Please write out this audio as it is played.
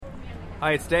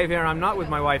Hi, it's Dave here. I'm not with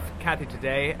my wife, Kathy,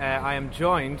 today. I am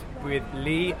joined with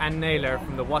Lee and Naylor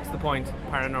from the What's the Point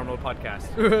Paranormal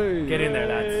Podcast. Get in there,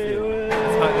 lads.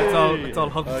 Let's all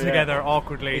huddle together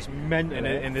awkwardly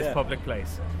in this public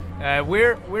place.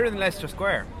 We're in Leicester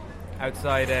Square.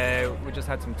 Outside, we just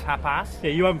had some tapas. Yeah,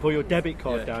 you haven't put your debit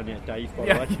card down yet, Dave, by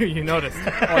the way. You noticed.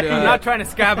 I'm not trying to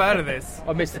scab out of this.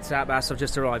 I missed the tapas. I've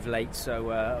just arrived late,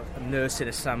 so I'm nursing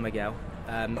a San Miguel.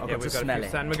 I've got to smell it.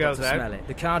 San Miguel's out. Smell it.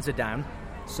 The cards are down,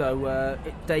 so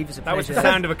Dave is a pleasure. That was the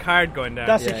sound of a card going down.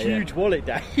 That's a huge wallet,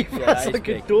 Dave. That's like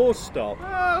a doorstop.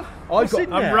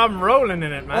 I'm rolling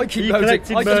in it, man. I keep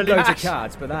loads of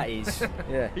cards, but that is...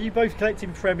 Are you both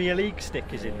collecting Premier League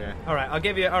stickers in there? All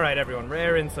right, everyone.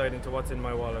 Rare insight into what's in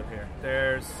my wallet here.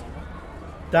 There's...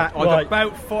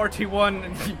 about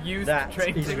 41 used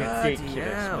train tickets. Ridiculous,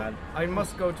 man. I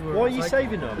must go to a... Why are you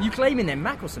saving them? Are you claiming them,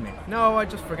 Mac, or something? No, I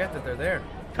just forget that they're there.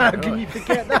 How can you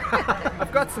forget that?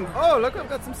 I've got some... Oh, look, I've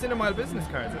got some Cinemile business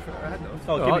cards. I had those.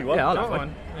 Oh, give me one. Yeah, I'll Got have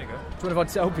one. There you go. So what if I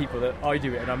tell people that I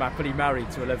do it and I'm happily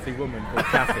married to a lovely woman called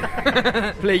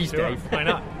Kathy? Please, Sure, Dave. why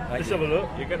not? Let's have a look.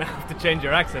 You're going to have to change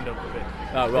your accent up a bit.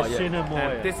 Oh, right, yeah.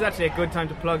 Cinemile. This is actually a good time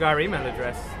to plug our email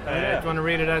address. Do you want to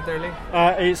read it out there, Lee?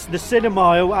 It's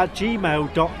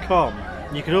thecinemile@gmail.com.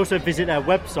 You can also visit our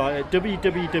website at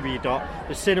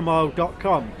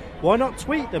www.thecinemile.com. Why not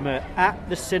tweet them at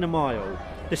 @thecinemile?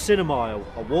 The Cinemile,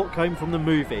 a walk home from the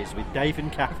movies with Dave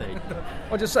and Kathy.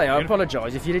 I'll just say, I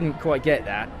apologise if you didn't quite get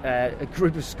that. A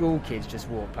group of school kids just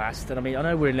walked past, and I mean, I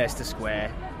know we're in Leicester Square,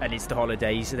 and it's the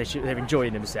holidays, so they're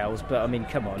enjoying themselves, but I mean,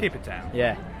 come on. Keep it down.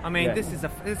 Yeah. I mean, yeah. this is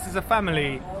a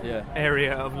family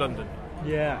area of London.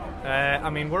 Yeah. I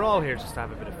mean, we're all here just to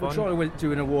have a bit of fun. We're trying to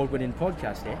do an award-winning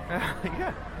podcast here.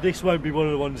 Yeah. This won't be one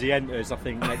of the ones he enters, I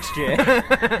think, next year.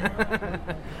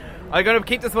 I'm going to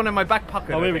keep this one in my back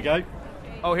pocket. Oh, here we go.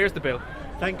 Oh, here's the bill.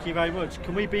 Thank you very much.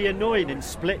 Can we be annoying and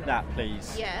split that,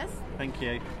 please? Yes. Thank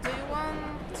you. Do you want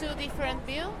two different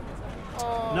bills?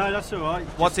 Or... No, that's all right.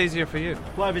 What's easier for you?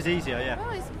 Whatever's easier, yeah. No,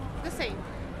 it's the same.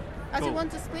 As Cool. you want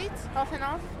to split, off and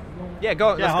off? Yeah,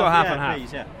 go. Let's go half and half.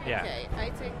 Please, yeah. Okay, I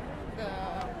take the...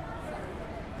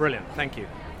 Brilliant. Thank you.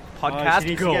 So Podcast you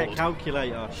need gold. to get a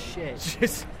calculator.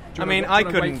 Shit. I mean, I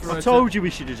couldn't. I told you we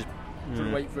should have just... Do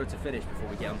you wait for her to finish before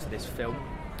we get onto this film?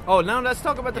 Oh, now let's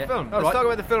talk about the film. All Let's right. talk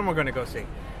about the film we're going to go see.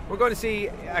 We're going to see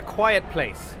A Quiet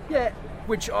Place. Yeah,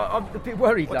 which I'm a bit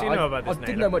worried. What do you know about this, I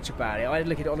didn't Naylor? know much about it. I had a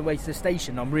look at it on the way to the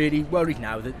station. I'm really worried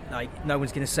now that no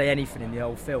one's going to say anything in the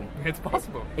whole film. It's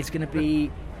possible. It's going to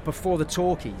be before the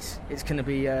talkies. It's going to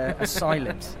be a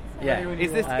silent. Yeah.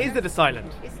 Is it a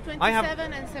silent? It's I have-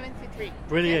 27 and 73.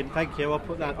 Brilliant, thank you. I'll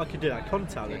put that... I can do that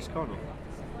contactless, can't I?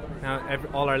 Now,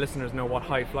 all our listeners know what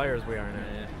high flyers we are now.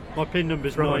 My PIN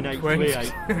number's Throwing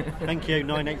 9838. Thank you,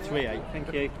 9838.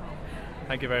 Thank you.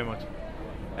 Thank you very much.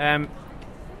 I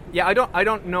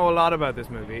don't know a lot about this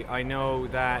movie. I know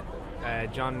that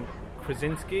John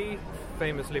Krasinski,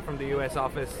 famously from the US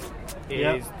office,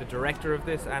 is the director of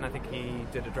this, and I think he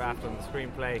did a draft on the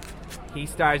screenplay. He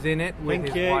stars in it with Thank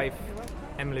his you. wife,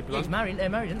 Emily Blunt. They're married,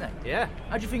 aren't they? Yeah.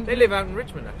 How do you think They live out in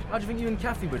Richmond, actually. How do you think you and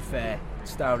Kathy would fare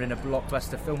starring in a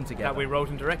blockbuster film together? That we wrote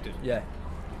and directed. Yeah.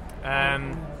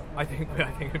 I think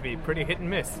it'd be pretty hit and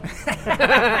miss.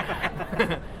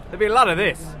 There'd be a lot of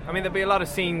this. I mean, there'd be a lot of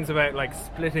scenes about like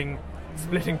splitting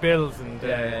bills and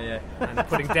and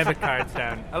putting debit cards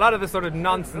down. A lot of the sort of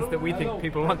nonsense that we think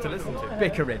people want to listen to.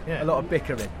 Bickering. Yeah. A lot of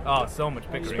bickering. Oh, so much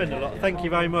bickering. Spend a lot. Thank you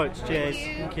very much. Cheers.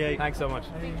 Thank you. Thanks so much.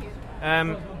 Thank you.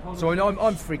 So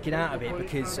I'm freaking out of it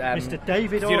because Mr.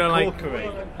 David you don't like-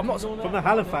 Corkery. I'm not. From the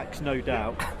Halifax, no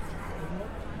doubt.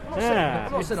 Yeah.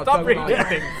 I'm not saying I Stop don't reading like,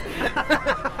 things.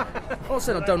 I'm not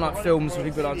saying I don't like films with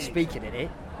people aren't speaking in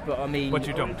it, but I mean. But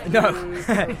you don't. No.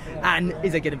 And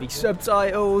is there going to be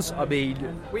subtitles? I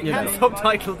mean, We you can't know.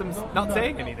 subtitle them not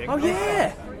saying anything. Oh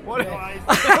yeah. What?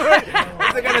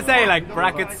 What's it going to say? Like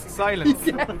brackets silence.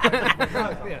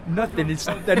 Nothing is.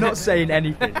 They're not saying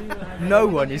anything. No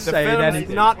one is The saying film's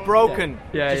anything. not broken.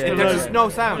 Yeah, yeah. There's just no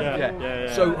sound.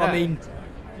 Yeah. So I Yeah. mean,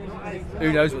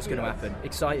 who knows what's going to happen?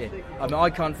 Exciting. I mean, I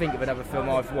can't think of another film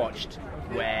I've watched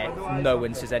where no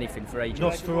one says anything for ages.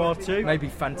 Nosferatu. Maybe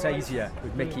Fantasia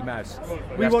with Mickey Mouse.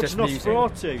 We That's watched just music.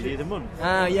 Nosferatu the other month.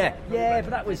 Yeah, but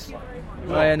that was.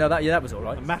 Oh, yeah, no, that was all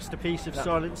right. A masterpiece of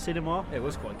silent cinema. It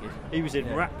was quite good. He was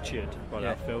enraptured by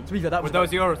that film. To be fair, that Were was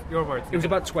those your words? It was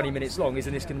about 20 minutes long.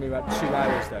 Isn't this going to be about 2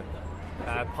 hours though?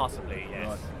 Possibly, yes.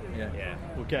 Right. Yeah.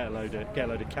 We'll get a load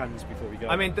of cans before we go.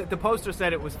 I mean, the poster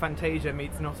said it was Fantasia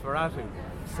meets Nosferatu.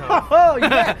 So oh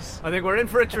yes. I think we're in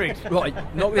for a treat. Right,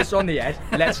 knock this on the head.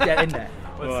 Let's get in there.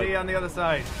 We'll Right. see you on the other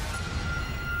side.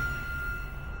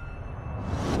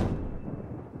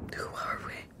 Who are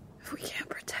we if we can't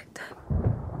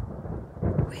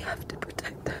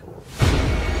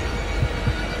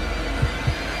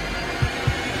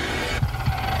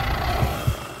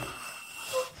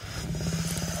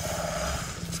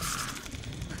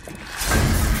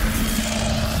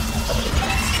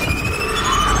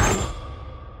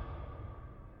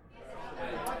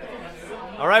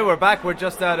Hi, we're back. We're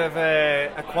just out of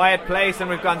a quiet place and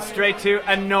we've gone straight to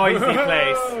a noisy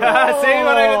place. See what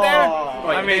I did there?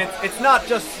 Right, I mean, it's not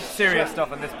just serious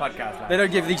stuff on this podcast. They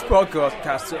don't give these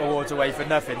podcast awards away for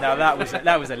nothing. Now that was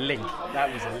a link.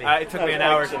 That was a link. It took me an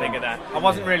hour to think of that. I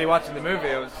wasn't really watching the movie.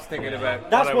 I was just thinking about.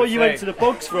 That's what I why would you say. went to the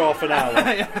box for half an hour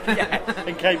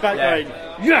and came back going,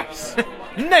 yes!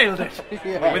 Nailed it!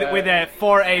 With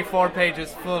 4 A4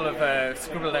 pages full of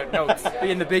scribbled out notes.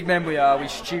 Being the big men we are, we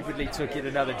stupidly took in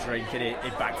another drink and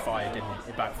it backfired, didn't it?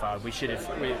 It backfired. We should have.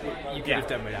 You could have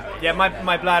done without it. Yeah,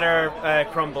 my bladder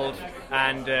crumbled,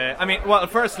 and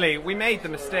firstly, we made the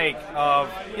mistake of,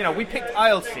 we picked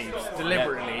aisle seats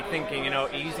deliberately, thinking,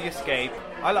 easy escape.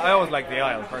 I always like the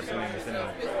aisle personally in the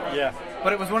cinema. Yeah.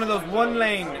 But it was one of those one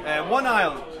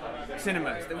aisle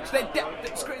cinemas.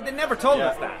 They never told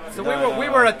us that. So we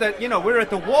were at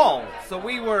the wall. So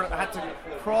we had to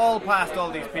crawl past all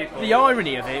these people. The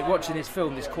irony of it, watching this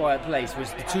film, This Quiet Place,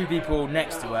 was the two people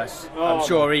next to us. I'm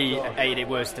sure he hated it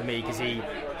worse than me because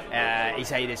he's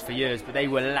hated this for years. But they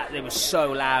were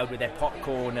so loud with their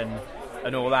popcorn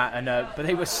and all that. But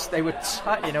they were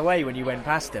chatting away when you went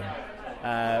past them.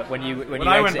 When you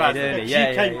exited early. She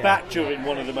came back during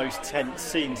one of the most tense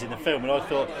scenes in the film, and I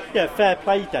thought, fair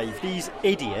play, Dave. These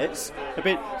idiots.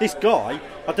 This guy,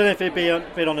 I don't know if he'd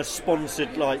been on a sponsored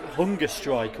hunger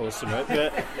strike or something,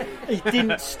 but he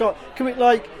didn't stop. Can we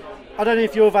I don't know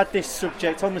if you've had this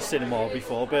subject on the cinema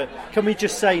before, but can we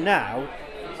just say now,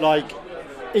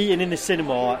 eating in the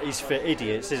cinema is for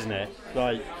idiots, isn't it?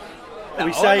 Are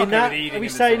we saying that? Are we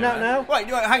saying that now? Wait,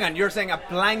 hang on. You're saying a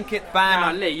blanket ban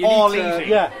on Lee, all eating?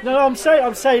 Yeah. No, I'm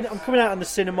saying I'm coming out on the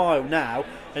cinema aisle now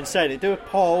and saying it. Do a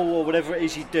poll or whatever it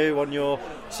is you do on your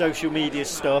social media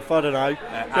stuff. I don't know.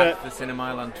 At the Cinema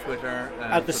Aisle on Twitter.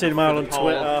 At the Cinema Aisle on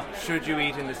Twitter. Should you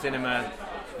eat in the cinema?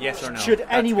 Yes or no? Should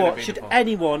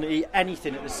anyone eat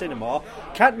anything at the cinema?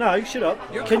 Shut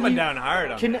up. You're coming down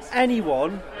hard on Can this.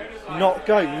 anyone not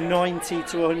go 90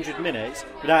 to 100 minutes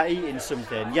without eating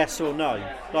something? Yes or no?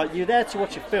 You're there to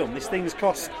watch a film. This thing's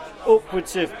cost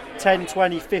upwards of 10,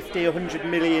 20, 50, 100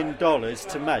 million dollars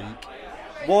to make.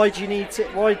 Why do you need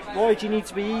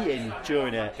to be eating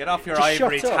during it? Get off your Just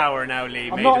ivory shut up. tower now, Lee.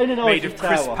 I'm not in an made ivory of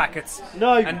crisp tower. packets.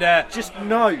 No, And just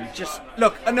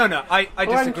look. No. I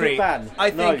disagree. ban. I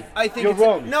think you're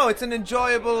wrong. It's an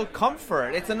enjoyable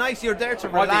comfort. It's a nice. You're there to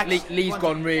I relax. think Lee's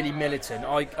gone really militant.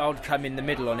 I'd come in the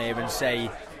middle on here and say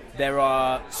there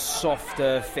are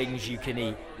softer things you can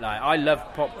eat. I love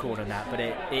popcorn and that, but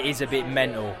it is a bit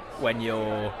mental when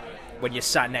you're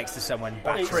sat next to someone.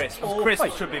 Crisp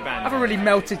should be banned. Have a really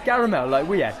melted caramel like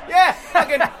we had. Yeah,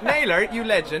 fucking Naylor, you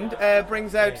legend,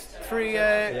 brings out three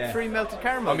melted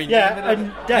caramels.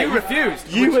 And Dave, you refused.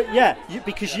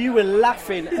 Because you were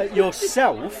laughing at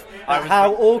yourself at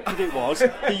how awkward it was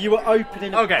that you were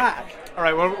opening a pack. All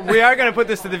right, well, we are going to put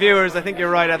this to the viewers. I think you're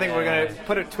right. I think we're going to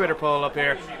put a Twitter poll up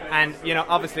here. And,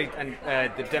 obviously,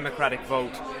 the democratic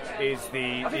vote is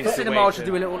the... I think Cinema should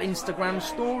do a little Instagram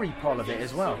story poll of it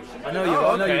as well. I know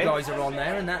you guys are on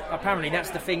there, and apparently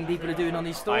that's the thing people are doing on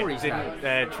these stories. I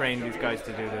didn't train these guys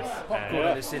to do this. Popcorn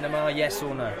at the cinema, yes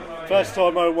or no? First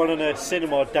time I went on a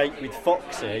cinema date with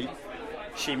Foxy,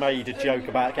 she made a joke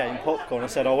about getting popcorn. I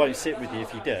said, I won't sit with you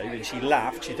if you do. And she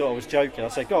laughed. She thought I was joking. I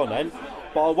said, go on then.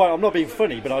 But I won't. I'm not being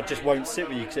funny, but I just won't sit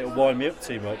with you because it'll wind me up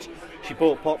too much. She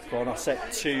bought popcorn. I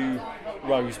sat 2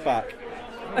 rows back.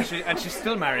 And she's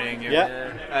still marrying you.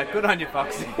 Yeah. Good on you,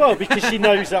 Foxy. Well, because she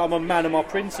knows that I'm a man of my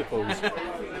principles.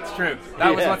 It's true.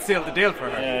 That was what sealed the deal for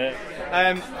her.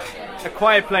 A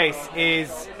Quiet Place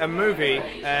is a movie.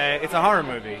 It's a horror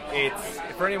movie. It's,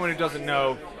 for anyone who doesn't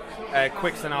know,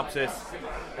 quick synopsis.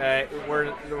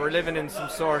 We're living in some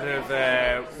sort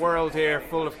of world here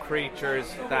full of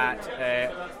creatures that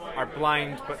are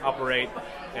blind but operate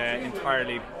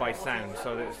entirely by sound.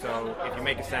 So if you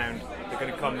make a sound, they're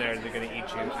going to come there and they're going to eat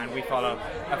you. And we follow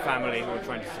a family who are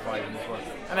trying to survive in this world.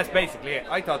 And that's basically it.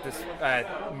 I thought this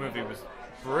movie was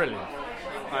brilliant.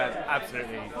 I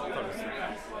absolutely thought it was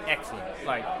excellent.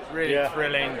 Really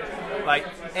thrilling.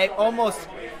 Almost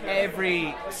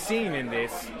every scene in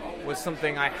this was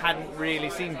something I hadn't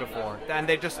really seen before, and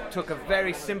they just took a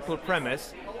very simple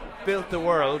premise, built the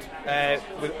world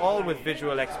with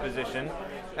visual exposition,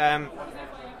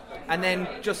 and then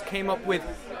just came up with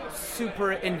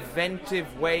super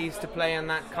inventive ways to play on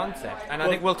that concept. And I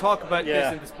think we'll talk about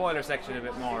this in the spoiler section a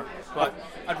bit more, but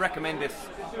I'd recommend this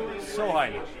so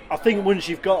highly. I think once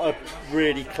you've got a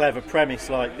really clever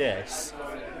premise like this,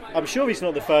 I'm sure it's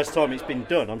not the first time it's been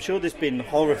done. I'm sure there's been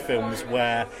horror films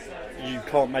where you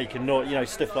can't make a noise,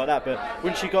 stuff like that. But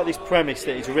once you got this premise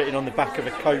that is written on the back of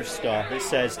a coaster that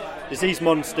says there's these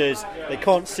monsters, they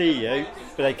can't see you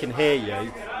but they can hear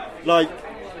you, like,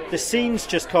 the scenes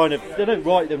just kind of, they don't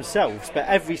write themselves, but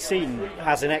every scene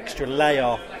has an extra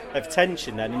layer of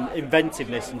tension and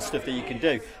inventiveness and stuff that you can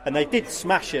do, and they did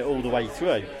smash it all the way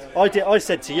through. I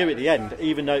said to you at the end,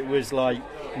 even though it was like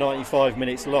 95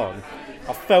 minutes long,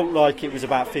 I felt like it was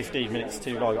about 15 minutes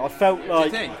too long. I felt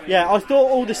like, I thought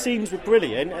all the scenes were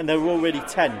brilliant and they were all really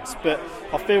tense, but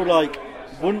I feel like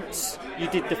once you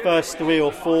did the first 3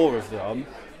 or 4 of them,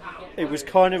 it was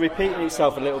kind of repeating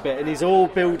itself a little bit, and it's all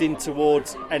building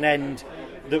towards an end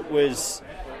that was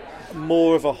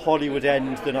more of a Hollywood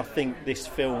end than I think this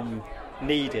film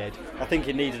needed. I think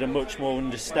it needed a much more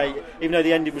understated, even though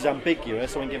the ending was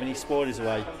ambiguous, I won't give any spoilers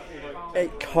away,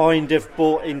 it kind of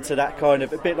bought into that kind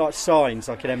of, a bit like Signs,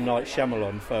 like an M. Night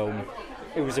Shyamalan film.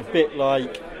 It was a bit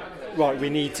like, right, we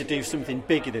need to do something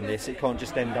bigger than this, it can't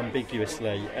just end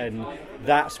ambiguously, and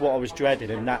that's what I was dreading,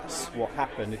 and that's what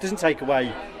happened. It doesn't take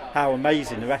away how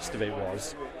amazing the rest of it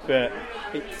was, but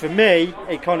for me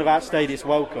it kind of outstayed its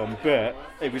welcome, but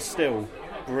it was still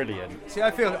brilliant. See,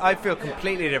 I feel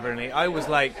completely differently. I was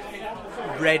like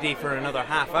ready for another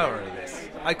half hour of this.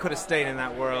 I could have stayed in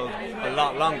that world a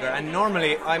lot longer, and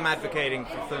normally I'm advocating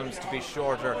for films to be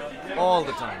shorter all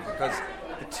the time, because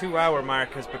the 2-hour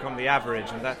mark has become the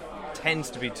average, and that tends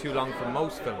to be too long for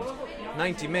most films.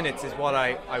 90 minutes is what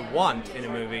I want in a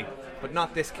movie, but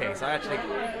not this case. I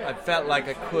felt like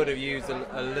I could have used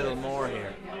a little more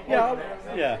here.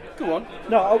 Yeah. Go on.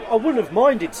 No, I wouldn't have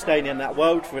minded staying in that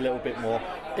world for a little bit more.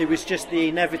 It was just the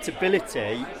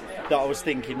inevitability that I was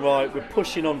thinking, right, we're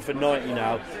pushing on for 90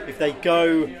 now. If they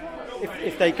go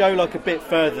like a bit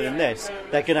further than this,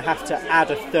 they're going to have to add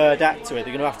a third act to it.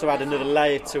 They're going to have to add another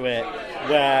layer to it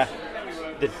where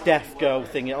the deaf girl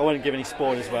thing, I won't give any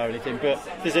spoilers or anything, but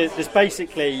there's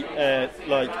basically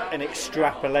like an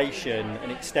extrapolation, an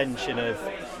extension of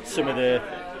some of the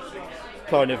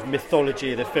kind of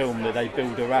mythology of the film that they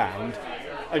build around,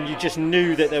 and you just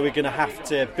knew that they were going to have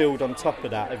to build on top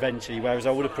of that eventually, whereas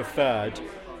I would have preferred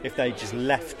if they just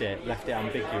left it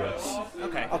ambiguous.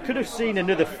 Okay. I could have seen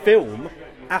another film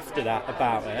after that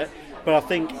about it, but I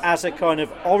think as a kind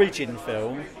of origin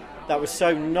film, that was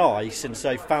so nice and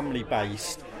so family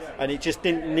based, and it just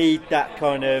didn't need that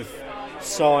kind of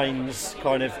Signs,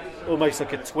 kind of almost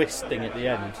like a twist thing at the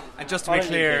end. And just to be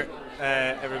clear,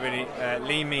 everybody,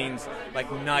 Lee means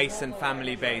like nice and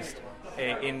family based,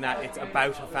 in that it's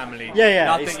about a family. Yeah.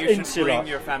 Not it's that you should insular. bring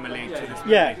your family to this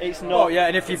movie. Yeah, it's not. Oh yeah,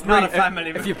 and if you bring, not a family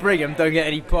if you bring them, don't get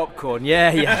any popcorn.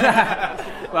 Yeah.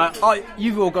 Well,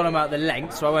 you've all gone about the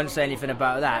length, so I won't say anything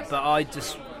about that. But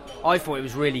I thought it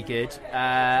was really good.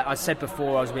 I said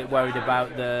before I was a bit worried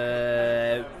about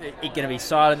it going to be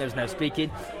silent. There was no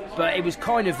speaking, but it was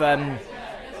kind of.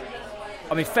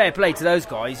 I mean, fair play to those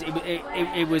guys.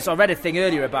 It was. I read a thing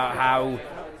earlier about how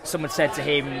someone said to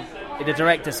him, the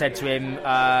director said to him,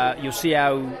 "You'll see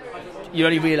how you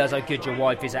only realise how good your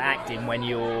wife is at acting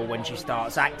when she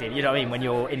starts acting. You know what I mean? When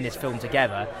you're in this film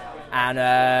together, and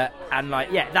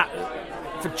like that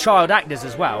for child actors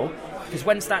as well." Because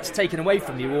once that's taken away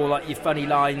from you, all like your funny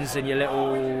lines and your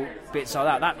little bits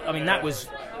like that was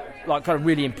like kind of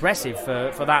really impressive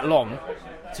for that long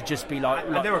to just be like.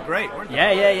 And they were great, weren't they?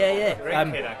 Yeah.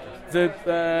 Great kid actors.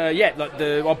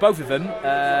 Both of them,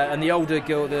 and the older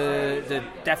girl, the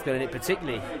deaf girl in it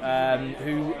particularly,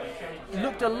 who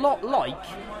looked a lot like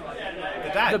the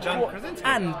dad, John Krasinski,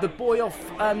 and the boy off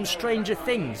Stranger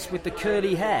Things with the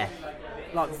curly hair.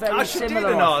 Like very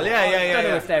similar. And all. Yeah. I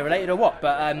don't know if they're related or what,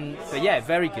 but yeah,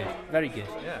 very good.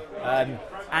 Yeah.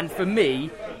 And for me,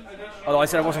 although I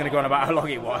said I wasn't going to go on about how long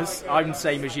it was, I'm the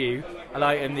same as you. I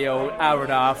like in the old hour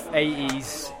and a half,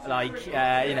 80s,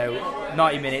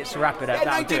 90 minutes, wrap it up.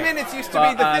 Yeah, 90 minutes used to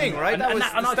be the thing, right? And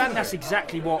I think that's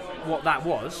exactly what that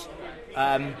was.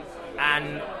 And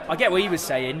I get what he was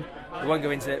saying. I won't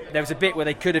go into it. There was a bit where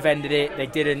they could have ended it, they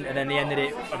didn't, and then they ended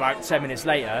it about 10 minutes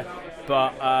later.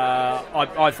 But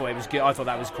I thought it was good. I thought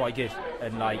that was quite good,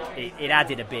 and like it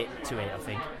added a bit to it. I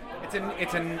think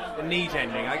it's a neat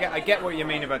ending. I get what you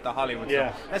mean about the Hollywood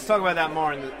stuff. Let's talk about that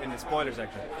more in the spoiler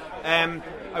section.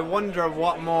 I wonder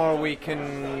what more we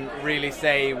can really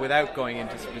say without going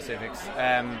into specifics.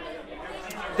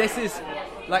 This is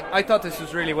I thought this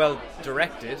was really well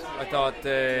directed. I thought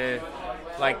there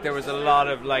was a lot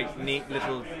of neat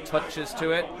little touches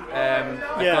to it.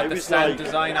 I thought the sound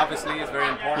design obviously is very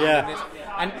important in this,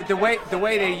 and the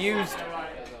way they used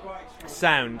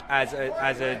sound as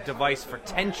a device for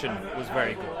tension was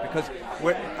very good, because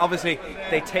obviously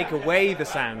they take away the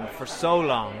sound for so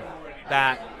long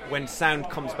that when sound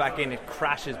comes back in, it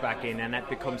crashes back in, and that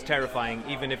becomes terrifying,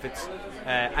 even if it's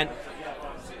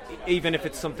even if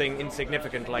it's something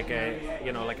insignificant like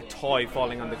a toy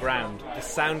falling on the ground. The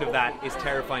sound of that is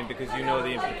terrifying because you know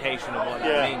the implication of what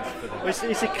that means for them.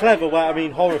 It's a clever way. I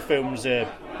mean, horror films are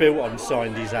built on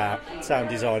sound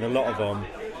design, a lot of them.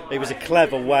 It was a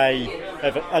clever way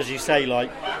of, as you say, like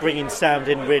bringing sound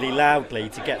in really loudly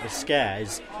to get the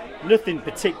scares. Nothing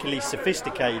particularly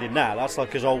sophisticated in that. That's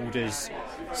like as old as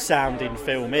sound in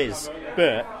film is.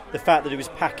 But the fact that it was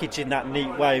packaged in that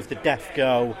neat way of the deaf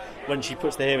girl, when she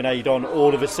puts the hearing aid on,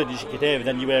 all of a sudden she could hear, and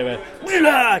then you hear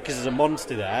her because there's a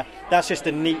monster there. That's just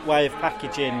a neat way of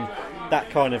packaging that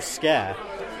kind of scare.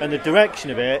 And the direction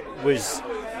of it was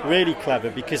really clever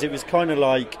because it was kind of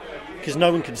like, because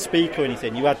no one could speak or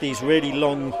anything, you had these really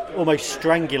long, almost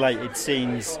strangulated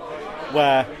scenes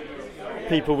where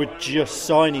people were just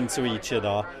signing to each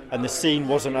other and the scene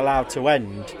wasn't allowed to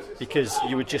end because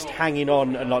you were just hanging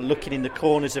on and like looking in the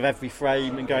corners of every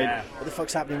frame and going, what the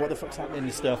fuck's happening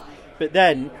and stuff. But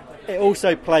then it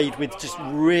also played with just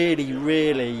really,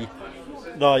 really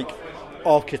like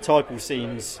archetypal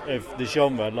scenes of the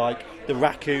genre, like the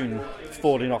raccoon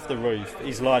falling off the roof.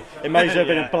 He's like, it may as well have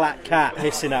been a black cat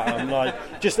hissing at him.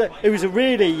 It was a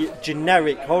really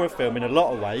generic horror film in a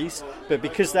lot of ways, but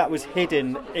because that was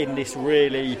hidden in this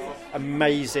really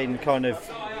amazing kind of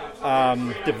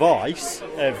device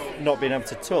of not being able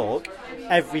to talk,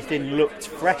 everything looked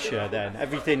fresher then.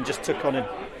 Everything just took on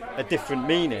a different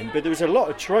meaning, but there was a lot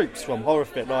of tropes from horror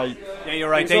film. Like, yeah, you're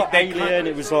right. It was like Alien.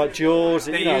 It was like Jaws.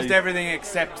 They used everything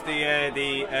except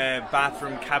the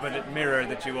bathroom cabinet mirror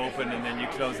that you open and then you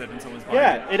close it and someone's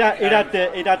behind it.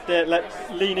 It had the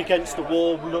like, lean against the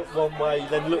wall, look one way,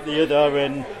 then look the other,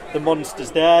 and the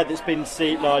monster's there. That's been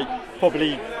seen like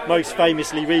probably most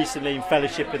famously recently in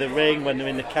Fellowship of the Ring when they're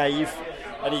in the cave,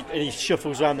 and he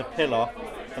shuffles around the pillar,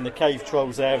 and the cave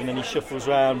troll's there, and then he shuffles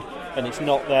around. And it's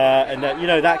not there, and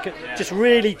just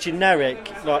really generic,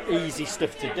 like easy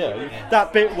stuff to do.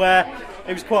 That bit where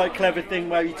it was quite a clever thing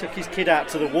where he took his kid out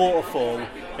to the waterfall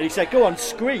and he said, "Go on,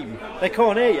 scream. They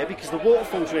can't hear you because the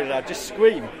waterfall's really loud. Just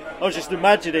scream." I was just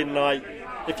imagining like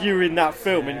if you were in that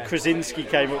film and Krasinski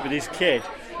came up with his kid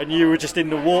and you were just in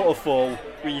the waterfall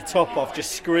with your top off,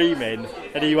 just screaming,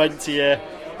 and he went to you,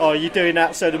 "Oh, you're doing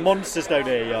that so the monsters don't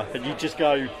hear you," and you just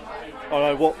go, "Oh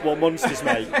no, what monsters,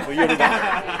 mate? Well, you're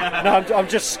about... No, I'm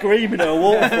just screaming at a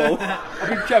waterfall." I've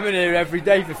been coming here every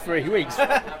day for 3 weeks.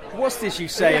 What's this you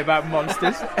say about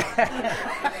monsters? All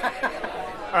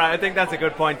right, I think that's a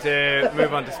good point to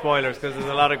move on to spoilers because there's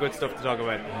a lot of good stuff to talk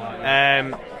about.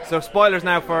 So spoilers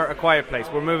now for A Quiet Place.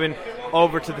 We're moving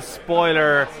over to the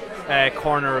spoiler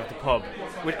corner of the pub.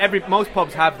 Most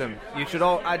pubs have them. You should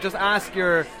all just ask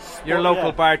your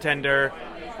local bartender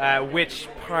which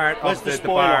part of the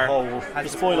bar hole, the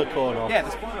spoiler corner. Yeah,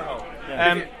 the spoiler hole.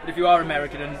 Yeah. If you are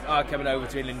American and are coming over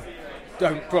to England,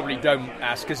 probably don't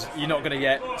ask, because you're not going to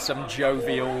get some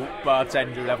jovial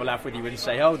bartender who'll have a laugh with you and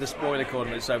say, "Oh, the spoiler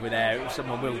corner that's over there."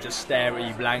 Someone will just stare at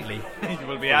you blankly. You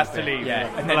will be asked to leave. Yeah,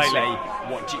 and then say,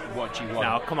 "What do you want?"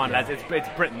 No, come on, lads. It's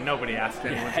Britain. Nobody asks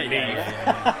anyone to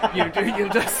leave. You'll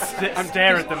just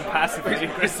stare at them passively,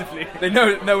 aggressively. They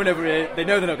know no one ever. They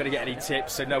know they're not going to get any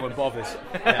tips, so no one bothers.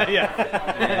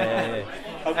 Yeah.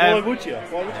 Why would you?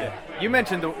 You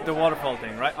mentioned the waterfall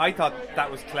thing, right? I thought that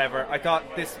was clever. I thought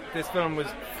this film was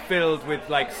filled with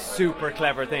like super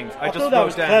clever things. I thought that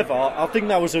was clever. I think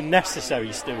that was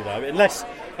unnecessary still, though. Unless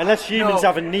humans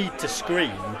have a need to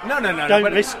scream. No.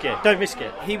 Don't risk it. Don't risk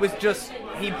it.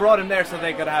 He brought him there so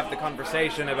they could have the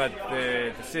conversation about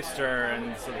the sister,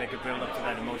 and so they could build up to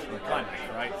that emotional climax,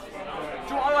 right?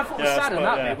 Do you know what I thought was sad on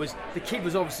that bit was the kid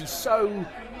was obviously so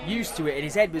used to it and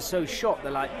his head was so shot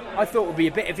that like I thought it would be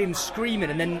a bit of him screaming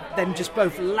and then them just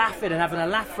both laughing and having a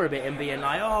laugh for a bit and being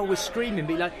like, "Oh, we're screaming,"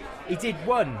 but like he did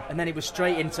one and then it was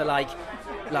straight into like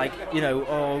why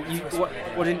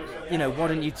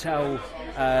didn't you tell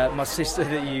my sister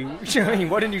that you know what I mean?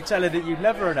 Why didn't you tell her that you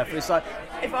love her enough? It's like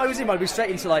if I was him I'd be straight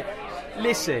into like,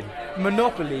 "Listen,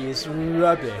 Monopoly is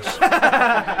rubbish."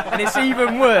 And it's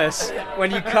even worse when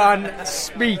you can't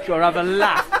speak or have a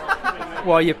laugh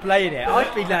while you're playing it.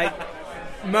 I'd be like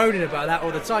moaning about that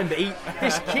all the time. But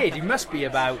this kid, he must be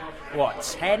about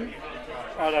 10?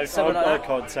 I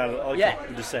can't tell. I can't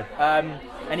understand.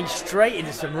 And he's straight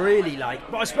into some really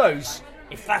but I suppose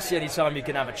if that's the only time you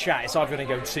can have a chat, it's either going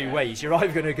to go 2 ways. You're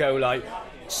either going to go like,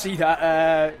 "See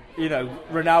that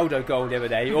Ronaldo goal the other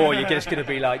day," or you're just going to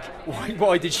be like,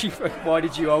 why did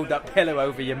you hold that pillow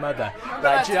over your mother?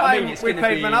 Like, do you know what I mean? We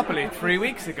played Monopoly 3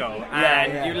 weeks ago,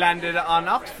 and you landed on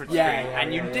Oxford Street,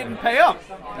 and you didn't pay up.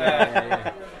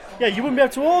 Yeah, you wouldn't be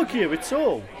able to argue at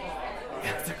all.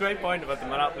 That's a great point about the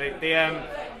Monopoly.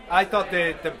 I thought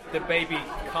the baby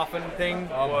coffin thing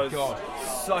was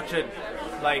such a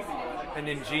an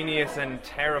ingenious and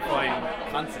terrifying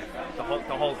concept. The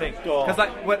whole thing. Because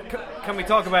can we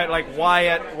talk about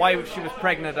why she was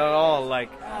pregnant at all? I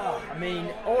mean,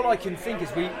 all I can think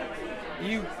is we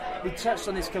touched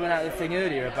on this coming out of the thing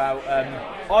earlier about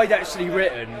I'd actually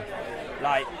written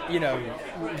why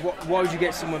would you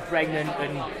get someone pregnant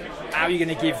and how are you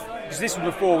going to give? Because this was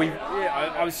before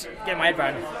I was getting my head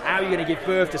around how are you going to give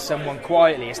birth to someone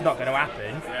quietly? It's not going to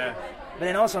happen. Yeah. But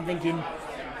then also I'm thinking,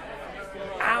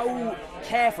 how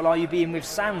careful are you being with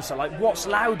sound? So what's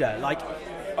louder,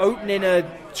 opening a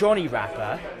Johnny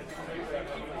wrapper,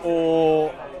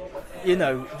 or do you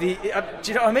know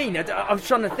what I mean? I was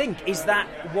trying to think, is that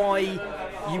why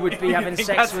you would be having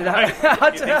sex with that? I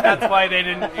don't know. That's why they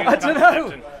didn't use I don't know.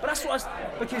 contraception. But that's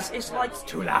what because it's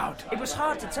too loud. It was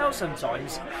hard to tell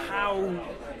sometimes how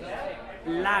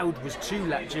loud was too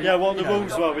loud. Yeah, what the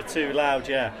rules were too loud,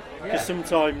 yeah. Because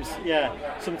sometimes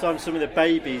some of the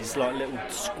babies, little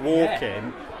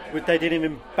squawking, they didn't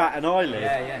even bat an eyelid.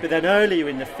 Yeah. But then earlier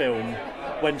in the film,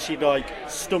 when she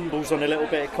stumbles on a little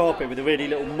bit of carpet with a really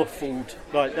little muffled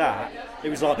like that, it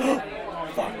was like,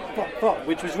 fuck,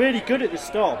 which was really good at the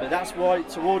start. But that's why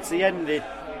towards the end it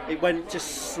went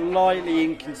just slightly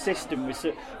inconsistent with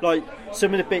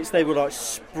some of the bits they were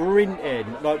sprinting,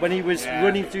 when he was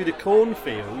running through the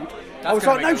cornfield. I was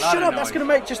like, no, shut up, that's going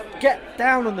to just get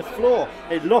down on the floor.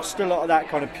 It lost a lot of that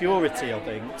kind of purity, I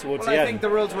think, towards the end. I think the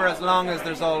rules were as long as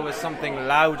there's always something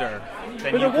louder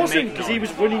than but it wasn't, because he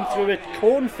was running through a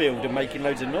cornfield and making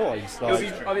loads of noise.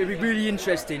 It'd be really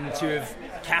interesting to have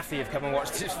Kathy have come and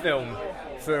watched this film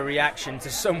for a reaction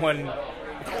to someone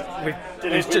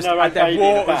who's just had their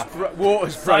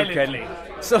waters broken.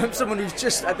 Someone who's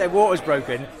just had their waters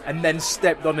broken and then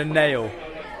stepped on a nail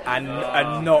and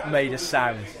not made a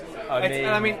sound.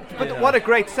 What a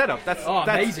great setup! That's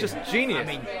amazing. Just genius.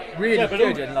 Really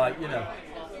good and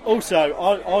Also,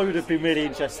 I would have been really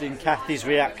interested in Kathy's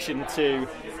reaction to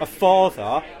a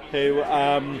father who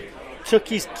took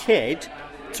his kid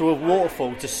to a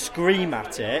waterfall to scream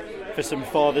at it for some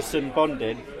father-son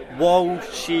bonding while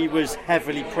she was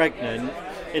heavily pregnant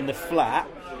in the flat.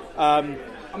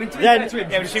 She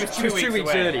was 2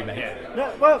 weeks early, mate. Yeah.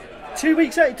 No, well, 2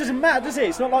 weeks out, it doesn't matter, does it?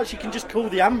 It's not like she can just call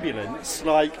the ambulance.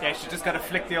 Yeah, she just got to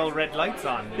flick the old red lights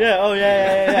on.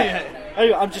 Yeah.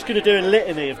 Anyway, I'm just going to do a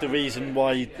litany of the reason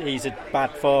why he's a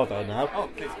bad father now. Oh,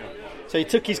 please go. So he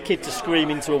took his kid to scream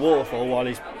into a waterfall while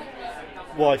his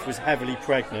wife was heavily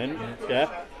pregnant. Yeah.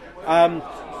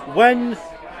 When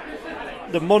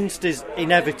the monsters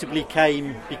inevitably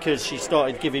came because she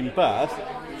started giving birth,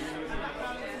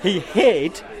 he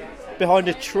hid behind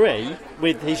a tree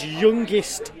with his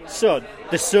youngest son,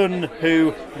 the son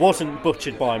who wasn't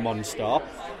butchered by a monster,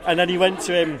 and then he went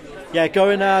to him, go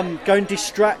and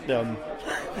distract them.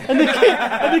 And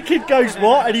the kid goes,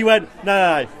 what? And he went,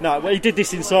 no. Well, he did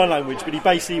this in sign language, but he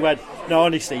basically went, no,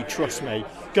 honestly, trust me,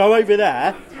 go over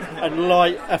there and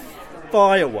light a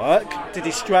firework to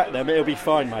distract them. It'll be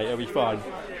fine, mate. It'll be fine.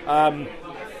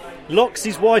 Locks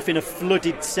his wife in a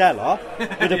flooded cellar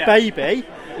with a baby,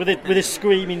 with a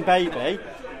screaming baby,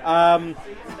 and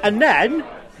then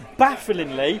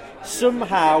bafflingly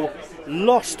somehow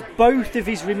lost both of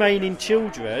his remaining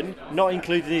children, not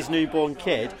including his newborn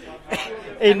kid,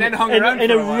 in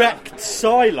a wrecked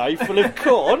silo full of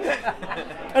corn.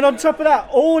 And on top of that,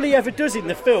 all he ever does in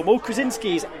the film, all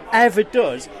Krasinski ever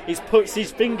does, is puts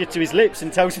his finger to his lips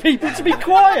and tells people to be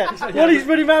quiet while he's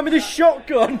running around with a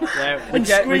shotgun and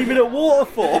screaming at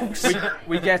waterfalls.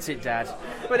 We get it, Dad.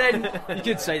 But then you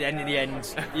could say then in the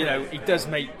end, he does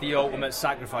make the ultimate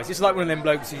sacrifice. It's like one of them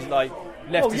blokes who's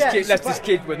left his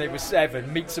kid when they were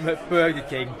 7, meets them at Burger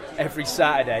King every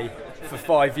Saturday for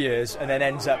 5 years, and then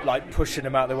ends up pushing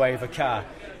them out of the way of a car.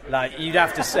 You'd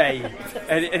have to say,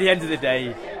 at the end of the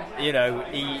day,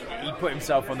 he put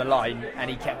himself on the line and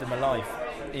he kept them alive.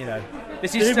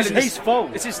 This is his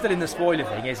fault. This is still in the spoiler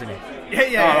thing, isn't it?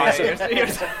 Yeah.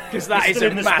 Because that is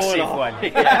a massive one.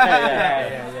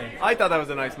 Yeah. I thought that was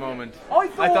a nice moment. I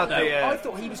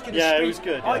thought he was going to. Yeah, it was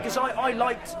good. Because I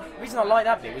liked. The reason I liked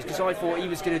that bit was because I thought he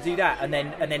was going to do that and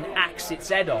then axe its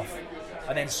head off,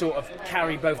 and then sort of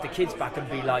carry both the kids back and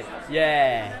be like,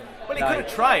 yeah. Well, he could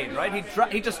have tried, right?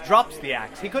 He just drops the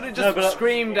axe. He could have just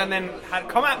screamed and then had,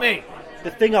 come at me.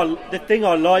 The thing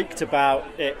I liked about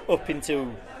it up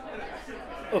until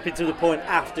the point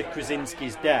after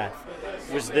Krasinski's death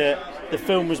was that the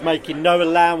film was making no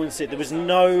allowance. There was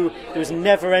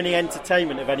never any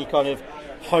entertainment of any kind of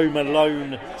Home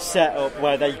Alone setup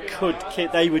where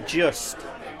they were just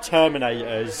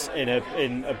Terminators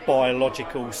in a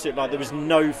biological like there was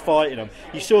no fighting them.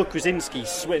 You saw Krasinski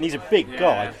swing, he's a big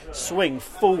guy, swing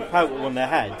full power on their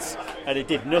heads, and it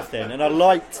did nothing. And I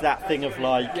liked that thing of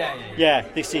like,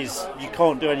 this is, you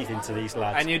can't do anything to these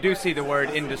lads. And you do see the word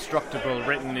indestructible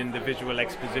written in the visual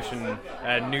exposition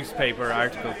newspaper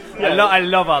article. I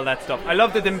love all that stuff. I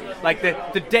love that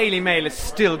the Daily Mail is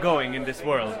still going in this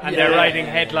world, and they're writing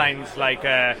headlines like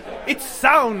it's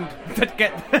sound that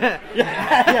get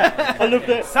I love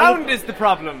that. Sound is the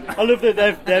problem. I love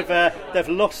that they've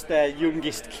lost their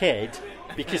youngest kid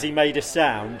because he made a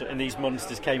sound and these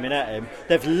monsters came in at him.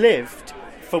 They've lived,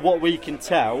 for what we can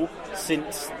tell,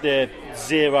 since the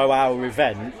 0 hour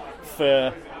event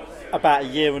for about a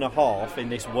year and a half in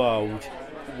this world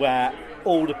where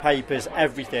all the papers,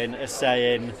 everything, are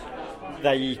saying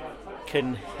they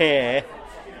can hear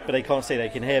but they can't see, they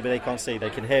can hear but they can't see, they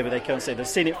can hear but they can't see. They've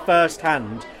seen it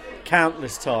firsthand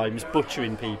countless times,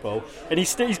 butchering people, and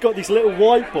he's got this little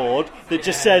whiteboard that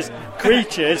just says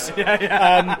creatures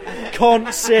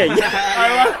can't see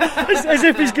as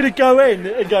if he's going to go in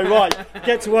and go, right,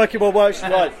 get to work in my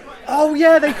workshop, right, oh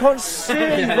yeah, they can't see,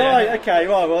 right, okay,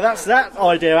 right, well that's that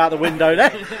idea out the window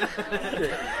then.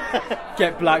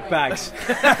 Get black bags.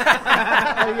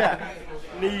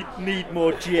 Need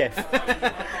more GIF.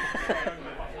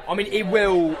 I mean, it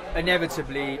will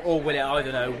inevitably, or will it, I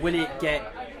don't know, will it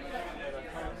get...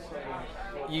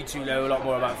 You two know a lot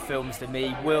more about films than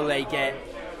me. Will they get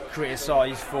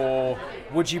criticised for,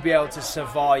 would you be able to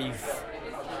survive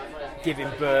giving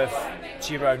birth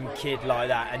to your own kid like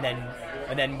that and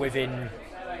then within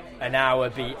an hour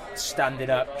be standing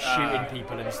up shooting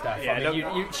people and stuff? I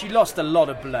mean, she lost a lot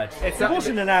of blood. It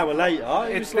wasn't an hour later.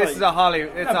 This is a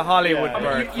Hollywood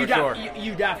birth, for sure.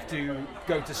 You'd have to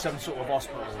go to some sort of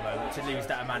hospital though to lose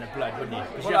that amount of blood, wouldn't you?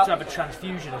 Because you have to have a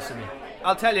transfusion or something.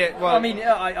 I'll tell you. Well, I mean,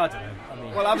 I don't know. I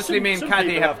mean, well, obviously, me and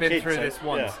Kathy have been through this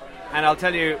once, and I'll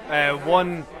tell you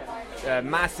one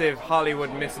massive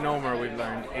Hollywood misnomer we've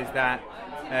learned is that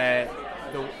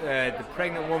the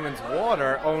pregnant woman's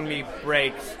water only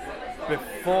breaks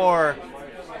before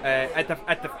at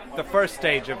the first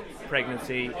stage of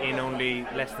pregnancy in only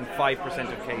less than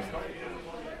 5% of cases.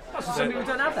 So some people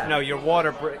don't have that? No, your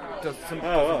water doesn't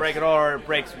break at all, or it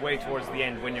breaks way towards the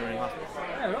end when you're in hospital.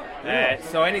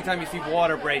 So anytime you see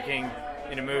water breaking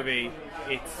in a movie,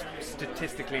 it's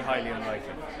statistically highly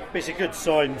unlikely. But it's a good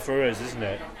sign for us, isn't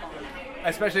it?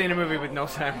 Especially in a movie with no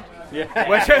sound. Yeah.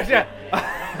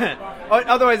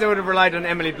 Otherwise, I would have relied on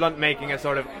Emily Blunt making a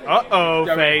sort of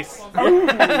face.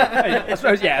 I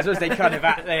suppose they kind of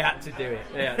had to do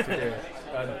it.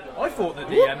 I thought that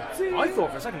I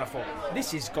thought for a second,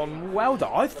 this has gone well.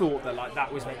 I thought that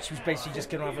that was she was basically just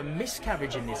going to have a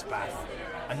miscarriage in this bath,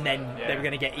 and then they were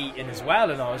going to get eaten as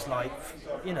well. And I was like,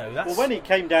 that's. Well, when it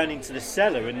came down into the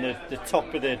cellar and the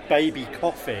top of the baby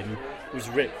coffin was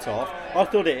ripped off, I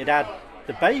thought it had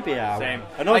the baby out. Same.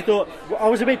 And I thought, I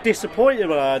was a bit disappointed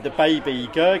when I heard the baby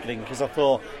gurgling, because I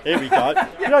thought, here we go.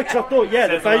 Because I thought,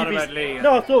 the baby's...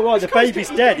 No, I thought, right, the baby's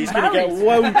dead, he's going to get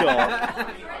well dark.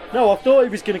 No, I thought he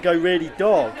was going to go really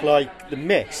dark, like The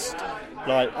Mist.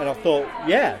 And I thought,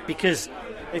 because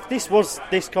if this was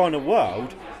this kind of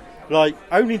world,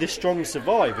 only the strong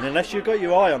survive, and unless you've got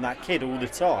your eye on that kid all the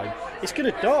time, it's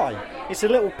going to die. It's a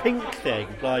little pink thing,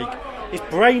 his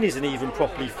brain isn't even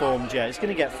properly formed yet. It's going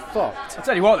to get fucked. I'll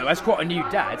tell you what, though, as quite a new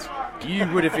dad, you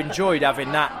would have enjoyed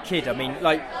having that kid. I mean,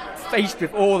 faced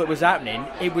with all that was happening,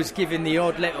 it was giving the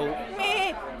odd little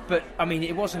meh, but, I mean,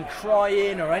 it wasn't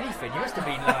crying or anything. You must have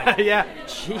been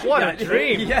like... what a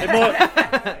dream.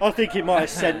 I think it might have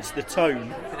sensed the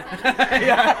tone.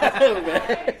 A little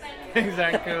bit. Things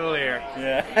aren't cool here.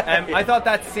 I thought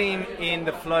that scene in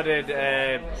the flooded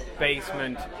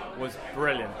basement was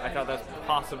brilliant. I thought that was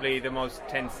possibly the most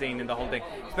tense scene in the whole thing,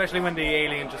 especially when the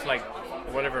alien just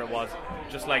whatever it was,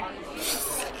 just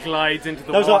glides into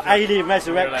the water. That was like Alien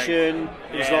Resurrection.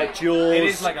 It was like Jaws. It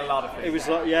is like a lot of things. It was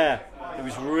like it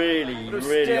was really, but it was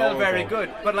really still horrible. very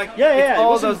good. But it's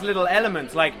all those little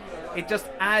elements. It just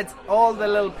adds all the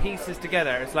little pieces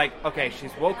together. It's like, okay,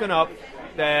 she's woken up.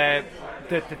 The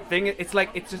thing, it's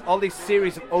just all these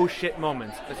series of oh shit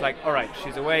moments. It's like, all right,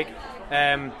 she's awake.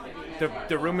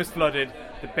 The room is flooded.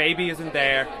 The baby isn't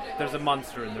there. There's a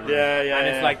monster in the room. And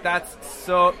it's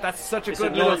that's such a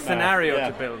good little scenario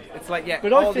to build. It's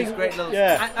but all these great little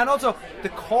and also the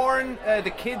corn,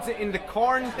 the kids in the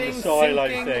corn thing, the silo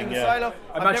sinking thing, in the silo.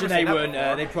 I imagine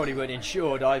they probably weren't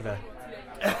insured either.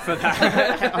 for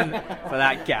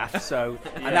that gaff. So,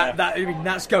 and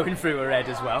that's going through her head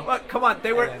as well. Well, come on,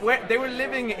 they were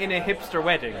living in a hipster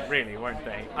wedding, really, weren't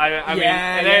they? I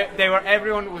mean, they were.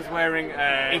 Everyone was wearing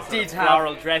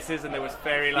floral dresses, and there was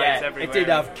fairy lights everywhere. It did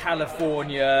have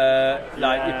California,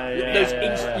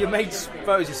 you made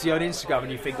photos you see on Instagram,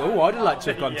 and you think, oh, I'd like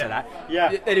to have gone to that.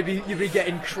 Yeah, you'd be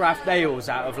getting craft nails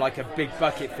out of like a big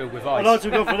bucket filled with ice. I'd like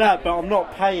to go for that, but I'm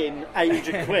not paying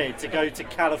 £800 to go to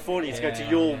California to go to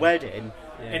your wedding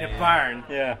in a barn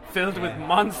filled with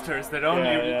monsters that only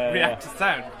react to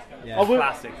sound. Yeah.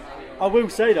 Classic. I will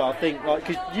say that I think, like,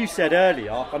 because you said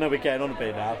earlier, I know we're getting on a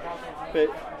bit now, but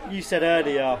you said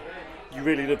earlier you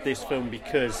really love this film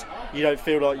because you don't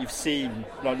feel like you've seen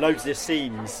like loads of the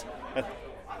scenes.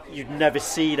 You've never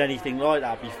seen anything like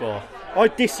that before. I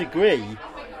disagree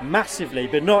massively,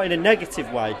 but not in a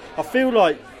negative way. I feel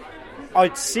like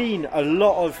I'd seen a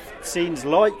lot of scenes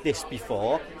like this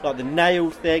before, like the nail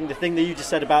thing, the thing that you just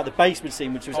said about the basement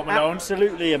scene, which was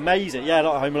absolutely amazing. Yeah,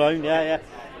 like Home Alone, yeah.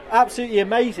 Absolutely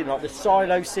amazing, like the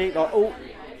silo scene, like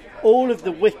all of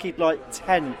the wicked, like,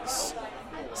 tense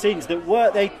scenes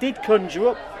that they did conjure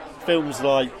up films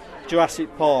like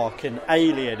Jurassic Park and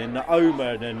Alien and The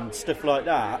Omen and stuff like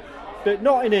that, but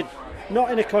not in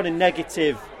a kind of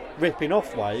negative ripping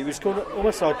off way. It was kind of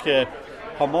almost like a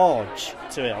homage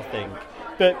to it, I think,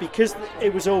 but because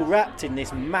it was all wrapped in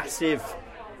this massive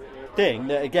thing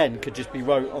that again could just be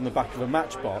wrote on the back of a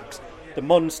matchbox. The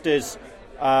monsters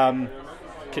can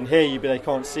hear you but they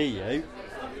can't see you.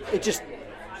 It just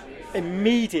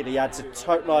immediately adds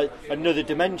another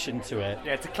dimension to it.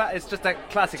 Yeah, it's just a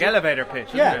classic elevator pitch.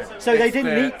 Yeah, isn't it? so they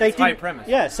didn't high premise.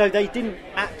 Yeah, so they didn't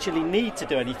actually need to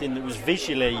do anything that was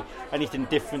visually anything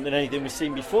different than anything we've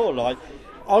seen before. Like,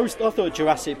 I thought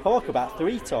Jurassic Park about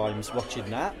 3 times watching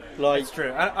that. Like, it's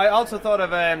true. I also thought of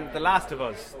The Last of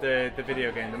Us, the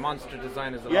video game. The monster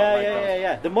design is a lot like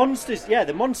those.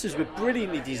 The monsters were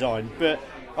brilliantly designed, but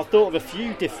I thought of a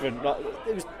few different. Like,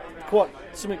 it was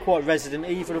something quite Resident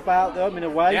Evil about them in a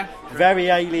way. Yeah, very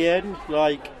Alien,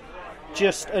 like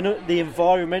just the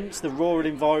environments, the rural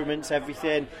environments,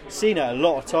 everything. Seen it a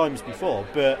lot of times before,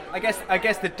 but I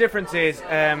guess the difference is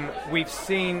we've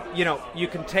seen. You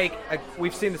can take.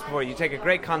 We've seen this before. You take a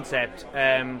great concept.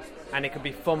 And it can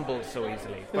be fumbled so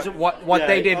easily. But what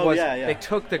they did was they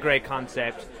took the great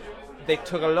concept, they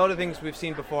took a lot of things we've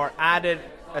seen before, added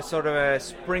a sort of a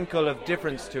sprinkle of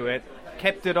difference to it,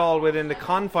 kept it all within the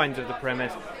confines of the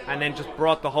premise, and then just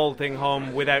brought the whole thing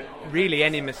home without really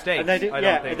any mistakes. And they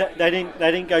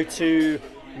didn't go too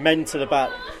mental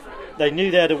about. They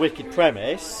knew they had a wicked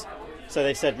premise, so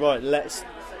they said, right, let's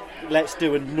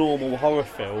do a normal horror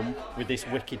film with this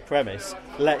wicked premise.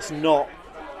 Let's not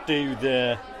do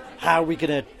the how are we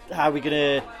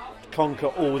gonna conquer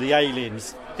all the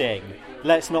aliens thing.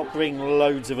 Let's not bring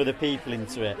loads of other people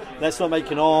into it. Let's not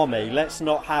make an army. Let's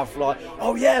not have like,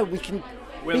 oh yeah, we can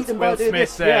beat them by doing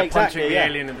this. Punching the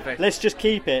alien in the face. Let's just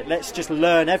keep it. Let's just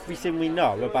learn everything we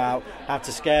know about how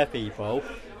to scare people.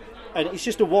 And it's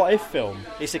just a what if film.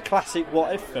 It's a classic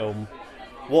what if film.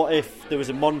 What if there was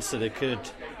a monster that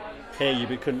could hear you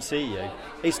but couldn't see you?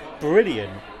 It's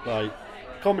brilliant. Like,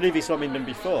 I can't believe it's not been done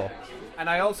before. And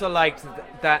I also liked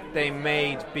that they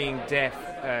made being deaf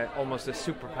almost a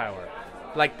superpower.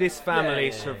 Like, this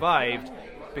family survived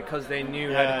because they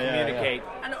knew how to communicate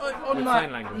with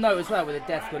sign language. No, as well, with the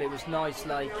deaf one, it was nice.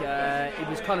 Like, it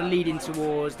was kind of leading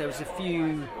towards. There was a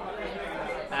few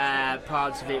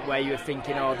parts of it where you were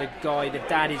thinking, the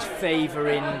dad is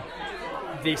favouring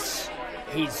his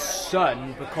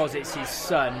son because it's his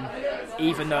son,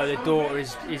 even though the daughter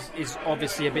is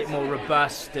obviously a bit more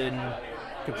robust and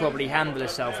could probably handle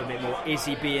herself a bit more. Is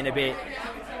he being a bit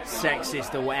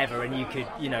sexist or whatever? And you could,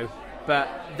 but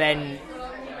then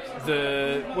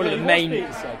one of the main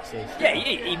sexist. Yeah,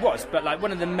 he was, but like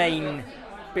one of the main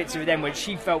bits of it then when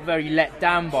she felt very let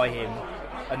down by him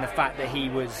and the fact that he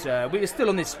was we were still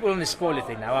on this spoiler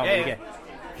thing now, aren't we? Yeah.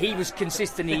 He was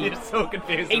consistently You're so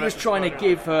confused. He was trying to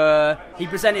give her. He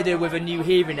presented her with a new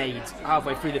hearing aid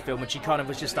halfway through the film, and she kind of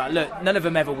was just like, "Look, none of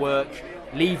them ever work.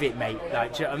 Leave it, mate.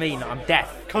 Like, do you know what I mean? I'm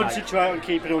deaf. Concentrate on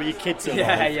keeping all your kids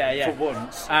alive for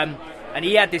once." And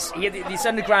he had this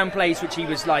underground place which he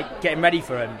was like getting ready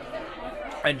for him,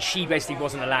 and she basically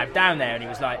wasn't allowed down there. And he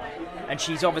was like, and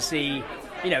she's obviously,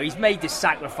 he's made this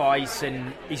sacrifice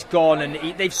and he's gone,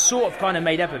 and they've sort of kind of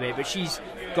made up a bit, but she's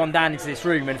gone down into this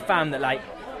room and found that like.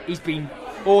 He's been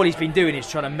doing is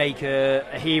trying to make a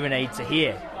hearing aid to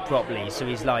hear properly. So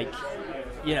he's like,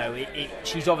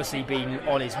 she's obviously been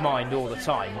on his mind all the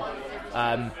time.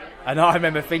 And I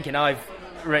remember thinking, I've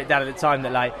written down at the time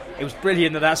that like it was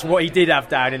brilliant that's what he did have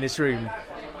down in this room.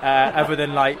 other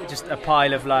than like just a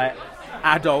pile of like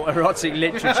adult erotic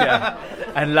literature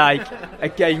and like a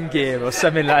Game Gear or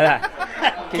something like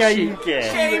that. Game Gear.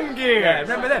 Game Gear. Yeah,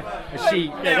 remember them?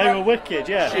 Yeah, they were wicked.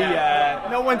 Yeah.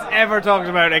 No one's ever talked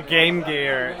about a Game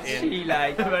Gear in She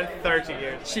like about 30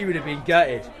 years. she would have been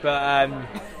gutted, but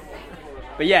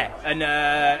yeah, and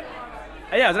yeah,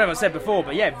 I don't know if I said before,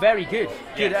 but yeah, very good,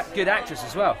 Yes. good actress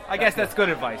as well. I guess that's good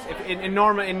advice. If in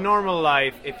normal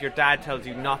life, if your dad tells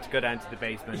you not to go down to the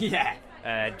basement, Yeah.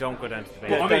 Don't go down to the Yeah,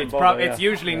 basement. don't It's, bother, it's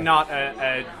usually not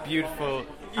a beautiful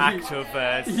act of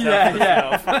self-love.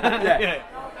 Yeah.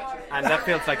 And that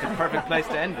feels like the perfect place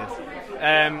to end this.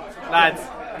 Lads,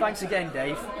 Thanks again,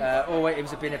 Dave. Always, it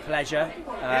was been a pleasure.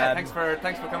 yeah, thanks for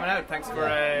coming out. Thanks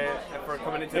for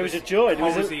coming into It was this a joy. It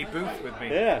was a- cozy booth with me.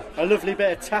 Yeah, a lovely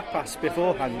bit of tapas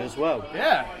beforehand as well.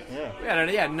 Yeah. Yeah.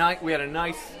 We had a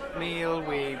nice meal.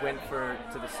 We went to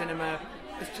the cinema.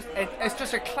 It's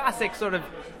just a classic sort of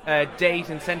date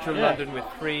in central London with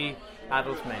 3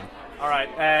 adult men. All right,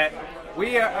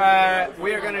 we are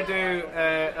going to do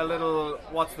a little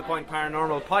What's the Point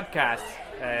Paranormal podcast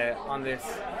on this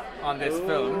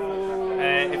film.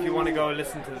 If you want to go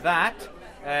listen to that,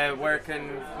 where can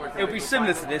It'll be people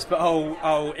similar find to this, but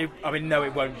no,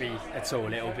 it won't be at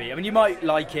all. It'll be. I mean, you might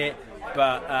like it,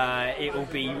 but it will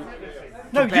be.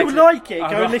 No, compared you to- like it. Oh,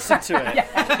 Go right. and listen to it.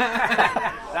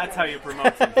 That's how you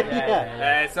promote something.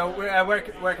 Yeah. So where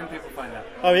can people find that?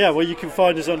 Oh yeah, well you can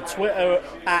find us on Twitter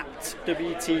at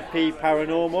WTP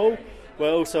Paranormal.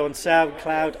 We're also on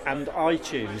SoundCloud and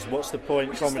iTunes. What's the Point?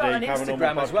 We should Comedy start an Paranormal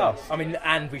Instagram as well. Podcast. I mean,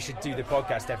 and we should do the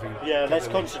podcast every. Yeah, let's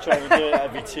couple of weeks. concentrate and do it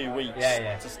every 2 weeks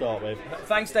Yeah. to start with.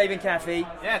 Thanks, Dave and Kathy.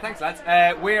 Yeah, thanks, lads.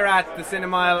 We're at The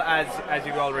Cinemile, as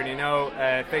you already know.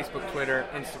 Facebook, Twitter,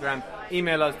 Instagram.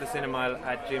 Email us,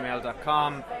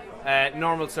 thecinemile@gmail.com.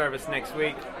 Normal service next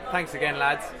week. Thanks again,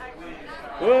 lads.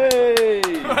 Hey!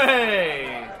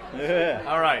 Hey! Yeah.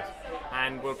 All right.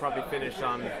 And we'll probably finish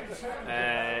on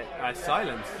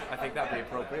silence. I think that'd be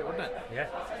appropriate, wouldn't it? Yeah.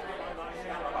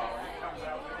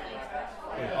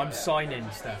 I'm signing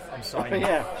stuff. I'm signing.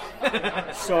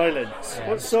 Yeah. Silence. Yeah.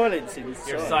 What's silence in?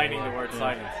 You're signing the word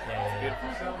silence. Yeah.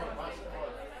 Beautiful.